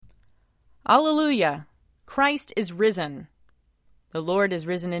Alleluia! Christ is risen. The Lord is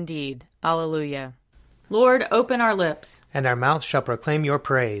risen indeed. Alleluia. Lord, open our lips, and our mouth shall proclaim your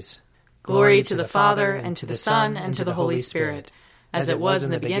praise. Glory to the Father, and to the Son, and to the Holy Spirit, as it was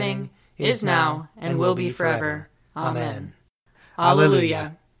in the beginning, is now, and will be forever. Amen.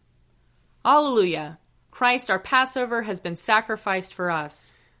 Alleluia. Alleluia. Christ our Passover has been sacrificed for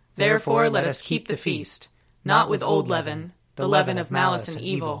us. Therefore let us keep the feast, not with old leaven, the leaven of malice and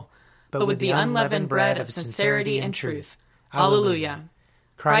evil, but with the unleavened bread of sincerity and truth. Alleluia.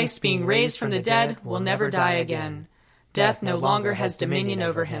 Christ, being raised from the dead, will never die again. Death no longer has dominion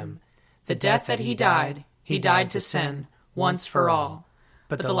over him. The death that he died to sin, once for all.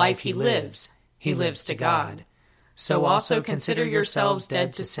 But the life he lives to God. So also consider yourselves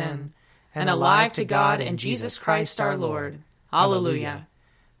dead to sin, and alive to God in Jesus Christ our Lord. Alleluia.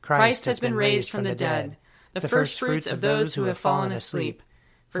 Christ has been raised from the dead, the firstfruits of those who have fallen asleep.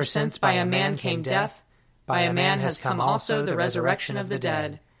 For since by a man came death, by a man has come also the resurrection of the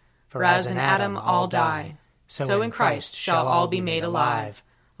dead. For as in Adam all die, so in Christ shall all be made alive.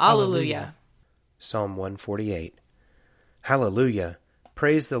 Alleluia. Psalm 148. Hallelujah!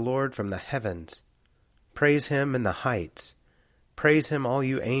 Praise the Lord from the heavens. Praise him in the heights. Praise him, all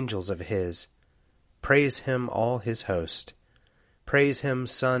you angels of his. Praise him, all his host. Praise him,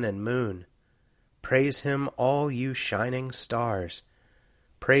 sun and moon. Praise him, all you shining stars.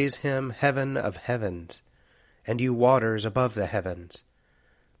 Praise him, heaven of heavens, and you waters above the heavens.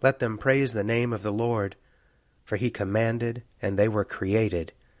 Let them praise the name of the Lord, for he commanded, and they were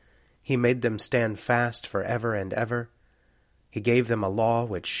created. He made them stand fast forever and ever. He gave them a law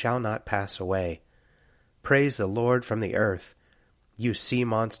which shall not pass away. Praise the Lord from the earth, you sea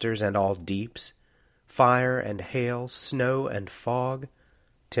monsters and all deeps, fire and hail, snow and fog,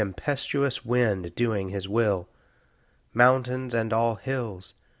 tempestuous wind doing his will, mountains and all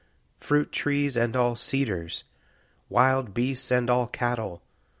hills, fruit trees and all cedars, wild beasts and all cattle,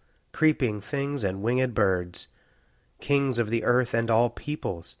 creeping things and winged birds, kings of the earth and all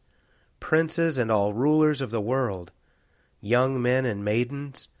peoples, princes and all rulers of the world, young men and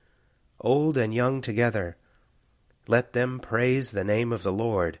maidens, old and young together. Let them praise the name of the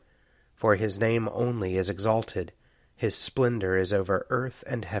Lord, for his name only is exalted. His splendor is over earth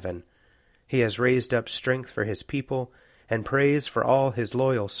and heaven. He has raised up strength for his people, and praise for all his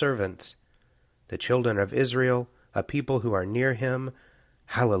loyal servants, the children of Israel, a people who are near him.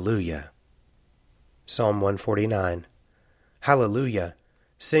 Hallelujah. Psalm 149. Hallelujah!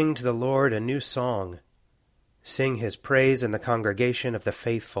 Sing to the Lord a new song. Sing his praise in the congregation of the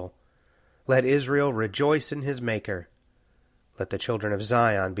faithful. Let Israel rejoice in his Maker. Let the children of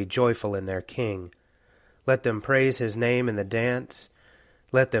Zion be joyful in their King. Let them praise his name in the dance.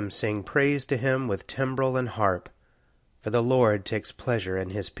 Let them sing praise to him with timbrel and harp. For the Lord takes pleasure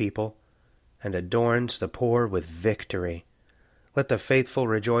in his people, and adorns the poor with victory. Let the faithful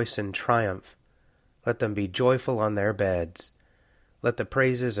rejoice in triumph. Let them be joyful on their beds. Let the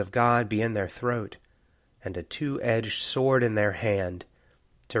praises of God be in their throat, and a two-edged sword in their hand,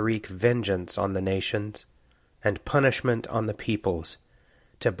 to wreak vengeance on the nations, and punishment on the peoples,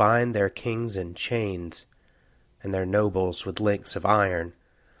 to bind their kings in chains, and their nobles with links of iron,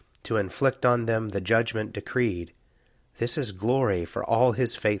 to inflict on them the judgment decreed. This is glory for all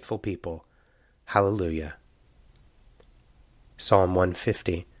his faithful people. Hallelujah. Psalm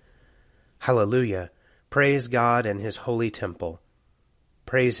 150. Hallelujah! Praise God in his holy temple.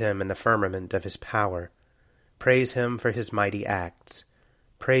 Praise him in the firmament of his power. Praise him for his mighty acts.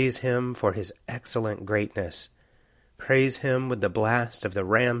 Praise him for his excellent greatness. Praise him with the blast of the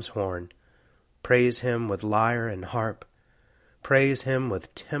ram's horn. Praise him with lyre and harp. Praise him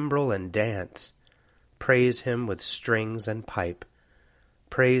with timbrel and dance. Praise him with strings and pipe.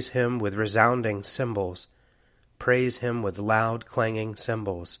 Praise him with resounding cymbals. Praise him with loud clanging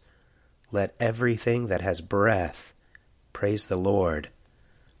cymbals. Let everything that has breath praise the Lord.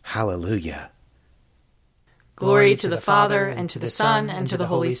 Hallelujah. Glory to the Father, and to the Son, and to the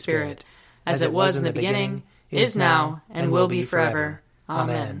Holy Spirit, as it was in the beginning, is now, and will be forever.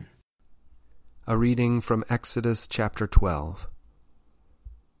 Amen. A reading from Exodus chapter 12.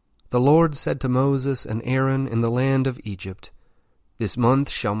 The Lord said to Moses and Aaron in the land of Egypt, This month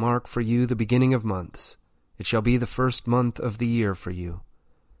shall mark for you the beginning of months. It shall be the first month of the year for you.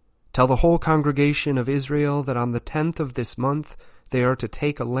 Tell the whole congregation of Israel that on the 10th of this month they are to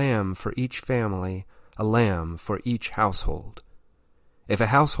take a lamb for each family, a lamb for each household. If a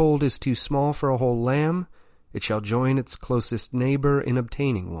household is too small for a whole lamb, it shall join its closest neighbor in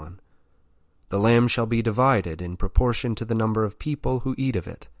obtaining one. The lamb shall be divided in proportion to the number of people who eat of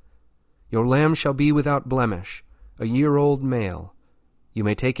it. Your lamb shall be without blemish, a year-old male. You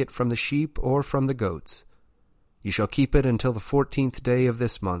may take it from the sheep or from the goats. You shall keep it until the 14th day of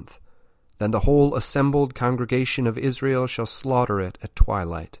this month. Then the whole assembled congregation of Israel shall slaughter it at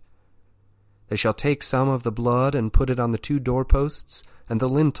twilight. They shall take some of the blood and put it on the 2 doorposts and the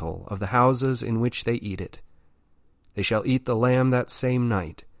lintel of the houses in which they eat it. They shall eat the lamb that same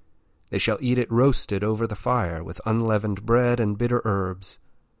night. They shall eat it roasted over the fire with unleavened bread and bitter herbs.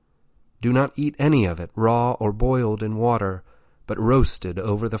 Do not eat any of it raw or boiled in water, but roasted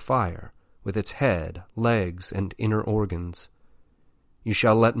over the fire, with its head, legs, and inner organs. You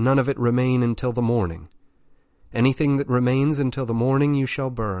shall let none of it remain until the morning. Anything that remains until the morning you shall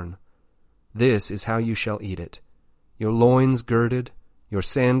burn. This is how you shall eat it: your loins girded, your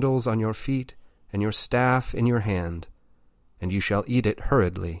sandals on your feet, and your staff in your hand, and you shall eat it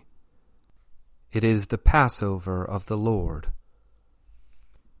hurriedly. It is the Passover of the Lord.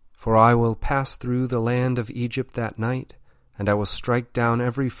 For I will pass through the land of Egypt that night, and I will strike down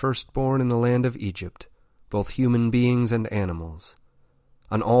every firstborn in the land of Egypt, both human beings and animals.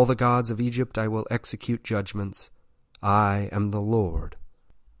 On all the gods of Egypt I will execute judgments. I am the Lord.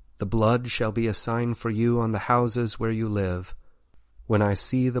 The blood shall be a sign for you on the houses where you live. When I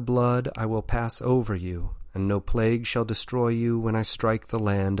see the blood, I will pass over you, and no plague shall destroy you when I strike the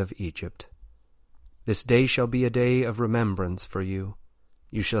land of Egypt. This day shall be a day of remembrance for you.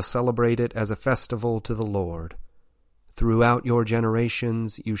 You shall celebrate it as a festival to the Lord. Throughout your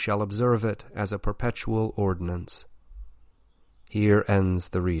generations you shall observe it as a perpetual ordinance. Here ends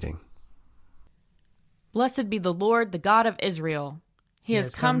the reading. Blessed be the Lord, the God of Israel. He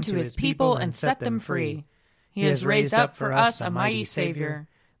has come to his people and set them free. He has raised up for us a mighty Savior,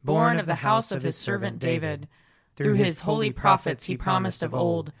 born of the house of his servant David. Through his holy prophets he promised of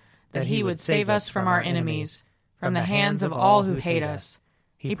old that he would save us from our enemies, from the hands of all who hate us.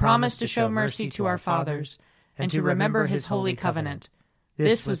 He promised to show mercy to our fathers, and to remember his holy covenant.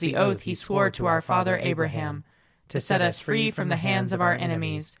 This was the oath he swore to our father Abraham, to set us free from the hands of our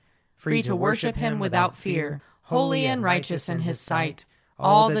enemies, free to worship him without fear, holy and righteous in his sight,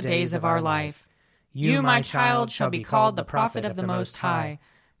 all the days of our life. You, my child, shall be called the prophet of the Most High,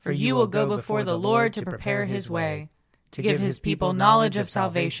 for you will go before the Lord to prepare his way, to give his people knowledge of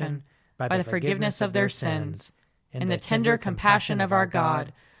salvation by the forgiveness of their sins. In the tender compassion of our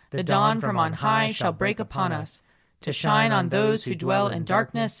God, the dawn from on high shall break upon us, to shine on those who dwell in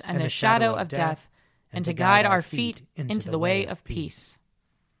darkness and the shadow of death, and to guide our feet into the way of peace.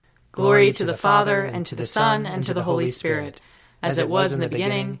 Glory to the Father, and to the Son, and to the Holy Spirit, as it was in the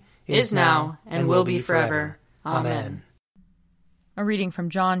beginning, is now, and will be forever. Amen. A reading from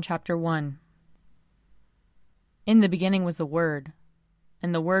John chapter 1. In the beginning was the Word,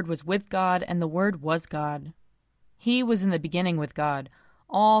 and the Word was with God, and the Word was God. He was in the beginning with God.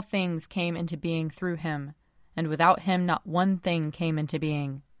 All things came into being through him, and without him not one thing came into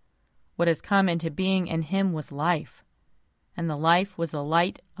being. What has come into being in him was life, and the life was the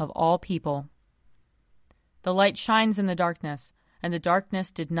light of all people. The light shines in the darkness, and the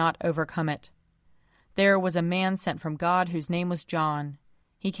darkness did not overcome it. There was a man sent from God whose name was John.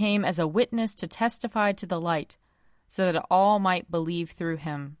 He came as a witness to testify to the light, so that all might believe through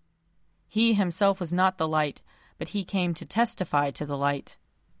him. He himself was not the light, but he came to testify to the light.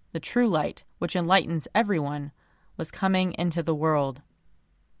 The true light, which enlightens everyone, was coming into the world.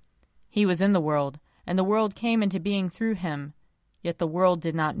 He was in the world, and the world came into being through him, yet the world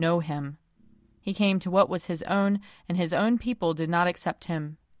did not know him. He came to what was his own, and his own people did not accept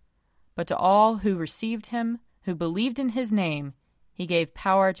him. But to all who received him, who believed in his name, he gave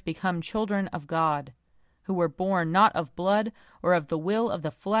power to become children of God, who were born not of blood, or of the will of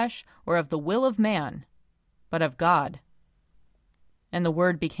the flesh, or of the will of man, but of God. And the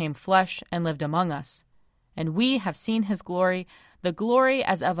Word became flesh and lived among us, and we have seen his glory, the glory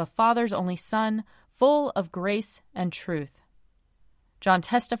as of a Father's only Son, full of grace and truth. John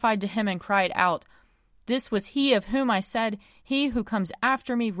testified to him and cried out, "This was he of whom I said, 'He who comes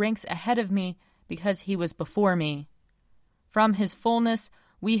after me ranks ahead of me, because he was before me.' From his fullness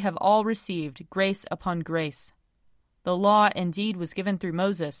we have all received grace upon grace. The law indeed was given through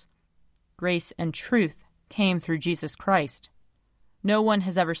Moses. Grace and truth came through Jesus Christ. No one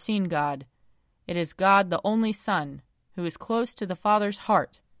has ever seen God. It is God, the only Son, who is close to the Father's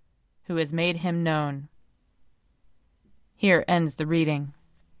heart, who has made him known." Here ends the reading.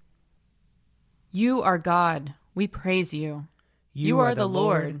 You are God, we praise you. You are the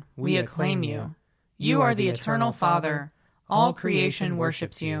Lord, we acclaim you. You are the eternal Father, all creation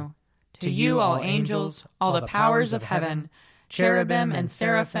worships you. To you all angels, all the powers of heaven, cherubim and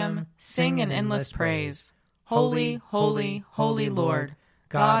seraphim, sing in endless praise. Holy, holy, holy Lord,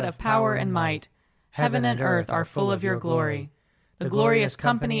 God of power and might, heaven and earth are full of your glory. The glorious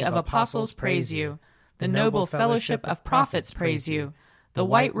company of apostles praise you. The noble fellowship of prophets praise you. The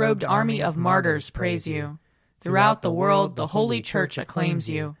white-robed army of martyrs praise you. Throughout the world the Holy Church acclaims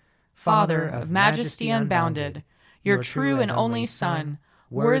you. Father of majesty unbounded, your true and only Son,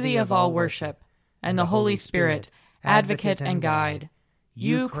 worthy of all worship, and the Holy Spirit, advocate and guide.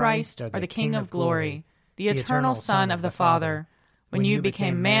 You, Christ, are the King of glory, the eternal Son of the Father. When you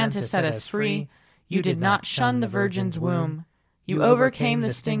became man to set us free, you did not shun the Virgin's womb. You overcame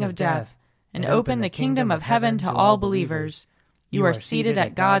the sting of death, and opened the kingdom of heaven to all believers. You are seated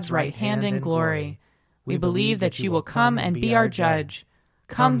at God's right hand in glory. We believe that you will come and be our judge.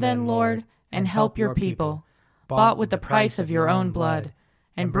 Come then, Lord, and help your people, bought with the price of your own blood,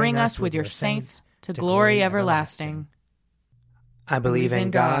 and bring us with your saints to glory everlasting. I believe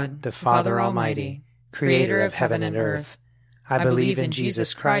in God, the Father Almighty, creator of heaven and earth. I believe in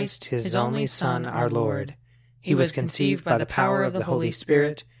Jesus Christ, his only Son, our Lord. He was conceived by the power of the Holy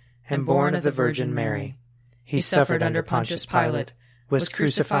Spirit and born of the Virgin Mary. He suffered under Pontius Pilate, was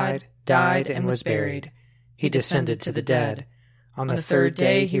crucified, died, and was buried. He descended to the dead. On the third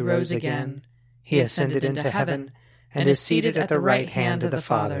day he rose again. He ascended into heaven and is seated at the right hand of the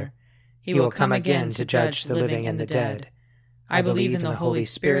Father. He will come again to judge the living and the dead. I believe in the Holy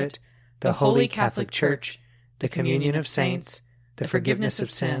Spirit, the Holy Catholic Church, the communion of saints, the forgiveness of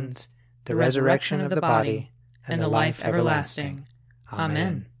sins, the resurrection of the body, and the life everlasting.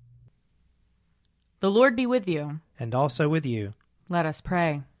 Amen. The Lord be with you. And also with you. Let us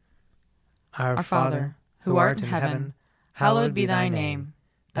pray. Our Father, who art in heaven, hallowed be thy name.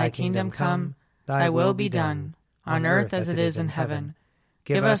 Thy kingdom come, thy will be done, on earth as it is in heaven.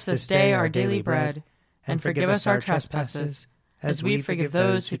 Give us this day our daily bread, and forgive us our trespasses, as we forgive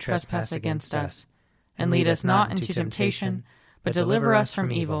those who trespass against us. And lead us not into temptation, but deliver us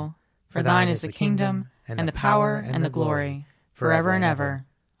from evil. For thine is the kingdom, and the power, and the glory, forever and ever.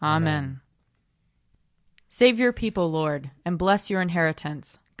 Amen. Save your people, Lord, and bless your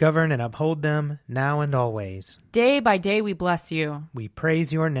inheritance. Govern and uphold them, now and always. Day by day we bless you. We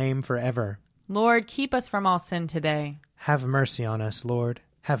praise your name forever. Lord, keep us from all sin today. Have mercy on us, Lord.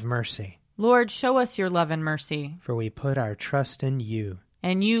 Have mercy. Lord, show us your love and mercy. For we put our trust in you.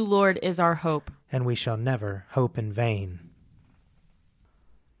 And you, Lord, is our hope. And we shall never hope in vain.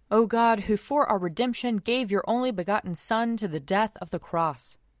 O God, who for our redemption gave your only begotten Son to the death of the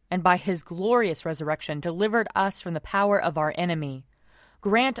cross, and by his glorious resurrection delivered us from the power of our enemy,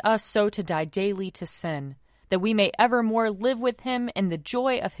 grant us so to die daily to sin, that we may evermore live with him in the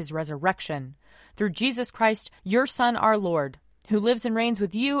joy of his resurrection. Through Jesus Christ, your Son, our Lord, who lives and reigns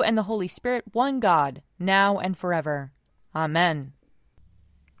with you and the Holy Spirit, one God, now and forever. Amen.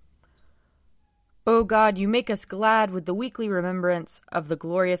 O God, you make us glad with the weekly remembrance of the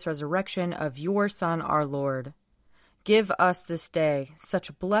glorious resurrection of your Son, our Lord. Give us this day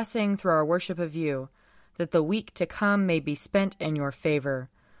such blessing through our worship of you, that the week to come may be spent in your favor.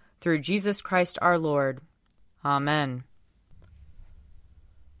 Through Jesus Christ our Lord. Amen.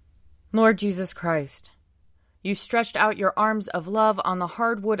 Lord Jesus Christ, you stretched out your arms of love on the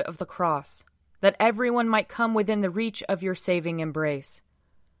hard wood of the cross, that everyone might come within the reach of your saving embrace.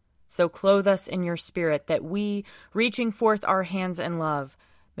 So clothe us in your Spirit, that we, reaching forth our hands in love,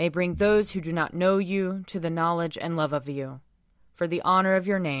 may bring those who do not know you to the knowledge and love of you. For the honor of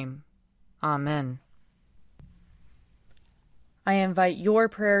your name. Amen. I invite your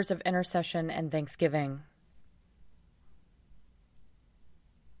prayers of intercession and thanksgiving.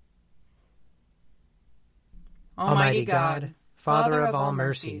 Almighty God, Father of all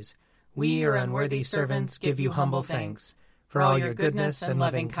mercies, we, your unworthy servants, give you humble thanks for all your goodness and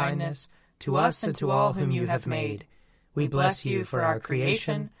loving kindness to us and to all whom you have made. We bless you for our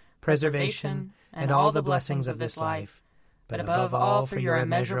creation, preservation, and all the blessings of this life, but above all for your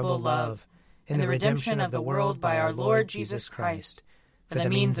immeasurable love in the redemption of the world by our Lord Jesus Christ, for the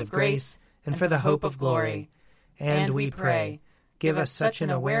means of grace and for the hope of glory. And we pray, give us such an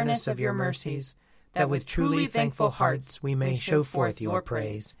awareness of your mercies, that with truly thankful hearts we may show forth your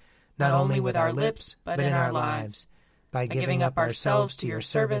praise, not only with our lips, but in our lives, by giving up ourselves to your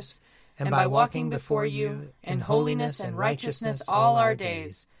service, and by walking before you in holiness and righteousness all our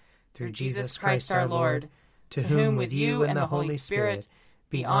days, through Jesus Christ our Lord, to whom with you and the Holy Spirit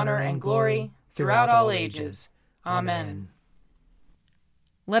be honor and glory throughout all ages. Amen.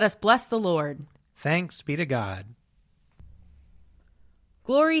 Let us bless the Lord. Thanks be to God.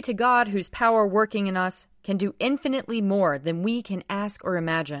 Glory to God, whose power working in us can do infinitely more than we can ask or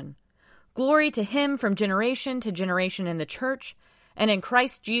imagine. Glory to him from generation to generation in the church, and in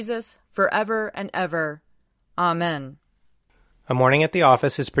Christ Jesus, forever and ever. Amen. A Morning at the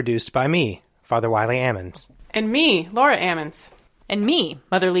Office is produced by me, Father Wiley Ammons. And me, Laura Ammons. And me,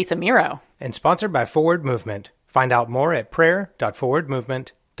 Mother Lisa Meirow. And sponsored by Forward Movement. Find out more at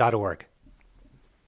prayer.forwardmovement.org.